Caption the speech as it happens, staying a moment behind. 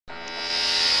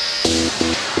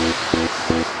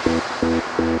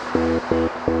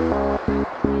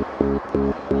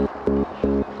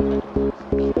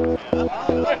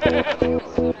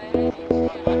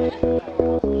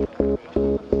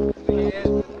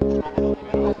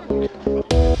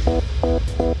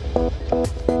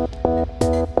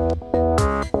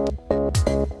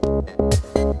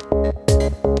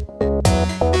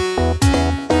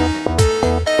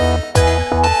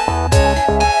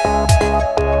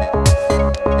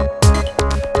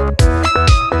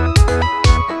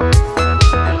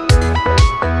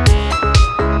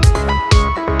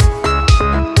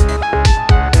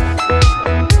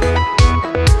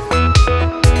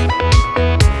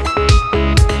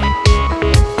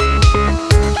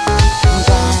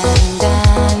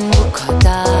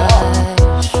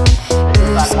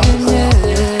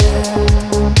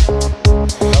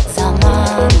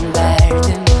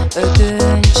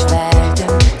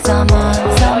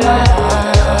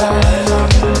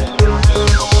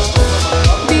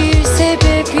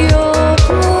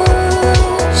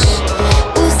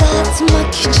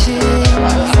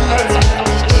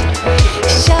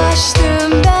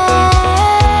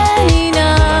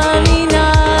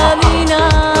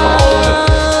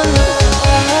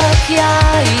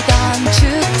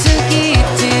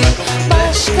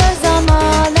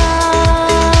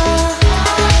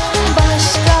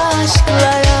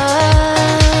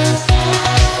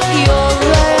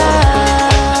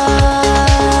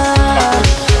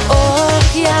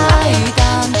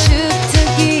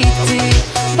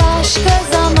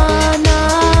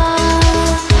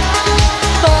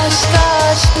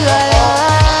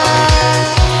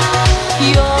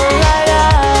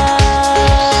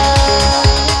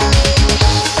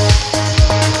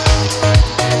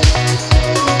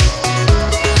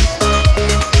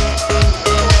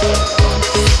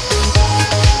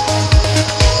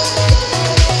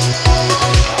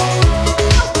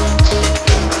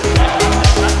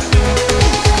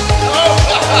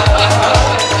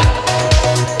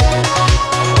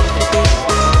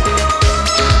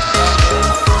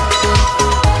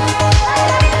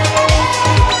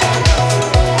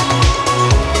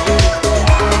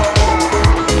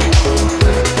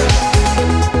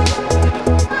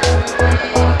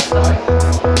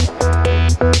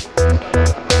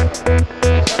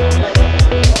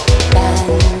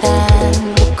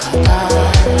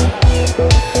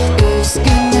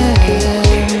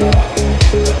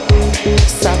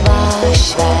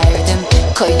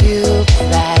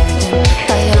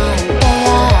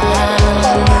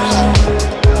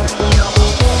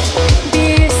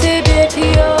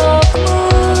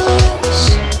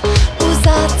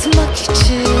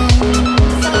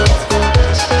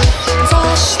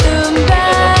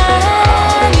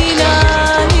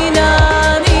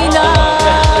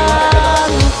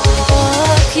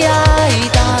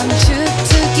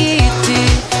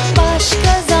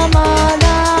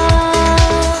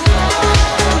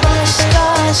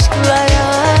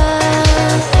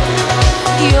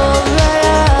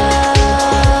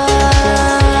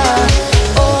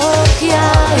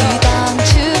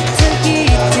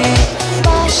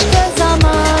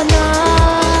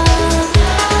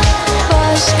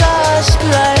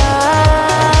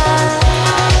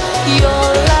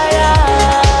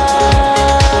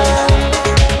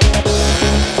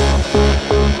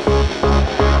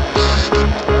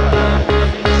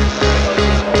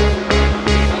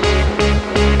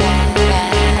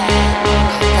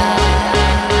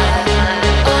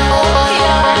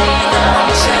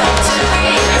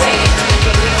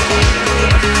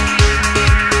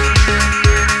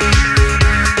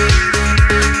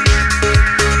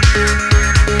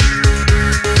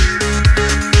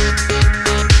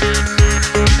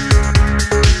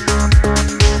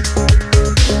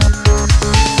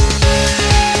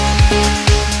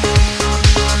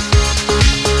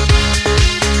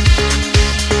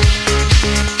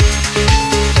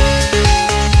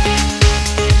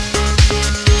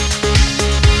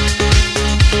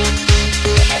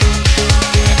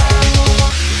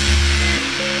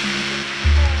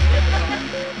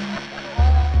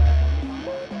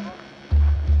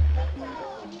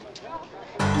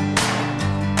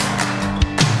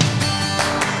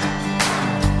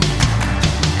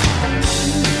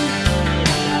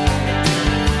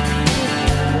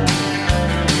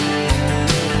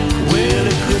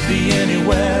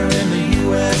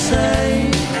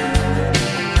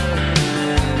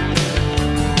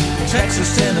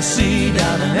Texas, Tennessee,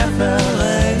 down in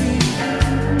FLA.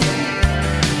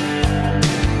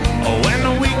 Oh, when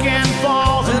the weekend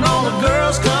falls and all the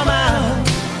girls come out,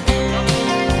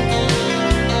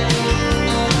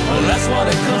 well, that's what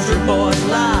a country boy's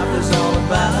life is all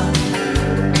about.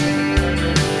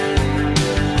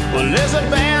 There's a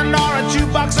band or a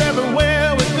jukebox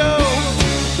everywhere we go.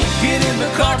 Get in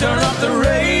the car, turn up the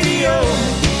radio.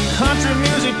 Country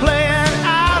music playing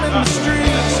out in the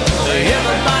streets.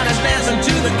 Everybody's dancing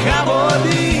to the cowboy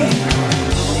beat.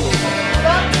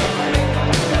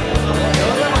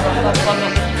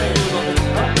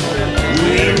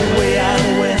 Way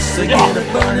out west, I get a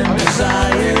burning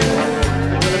desire.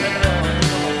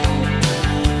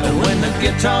 And when the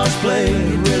guitars play,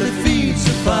 it really feeds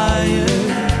the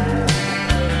fire.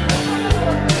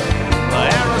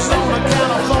 Arizona,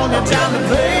 California, down to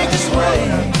Vegas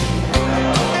way.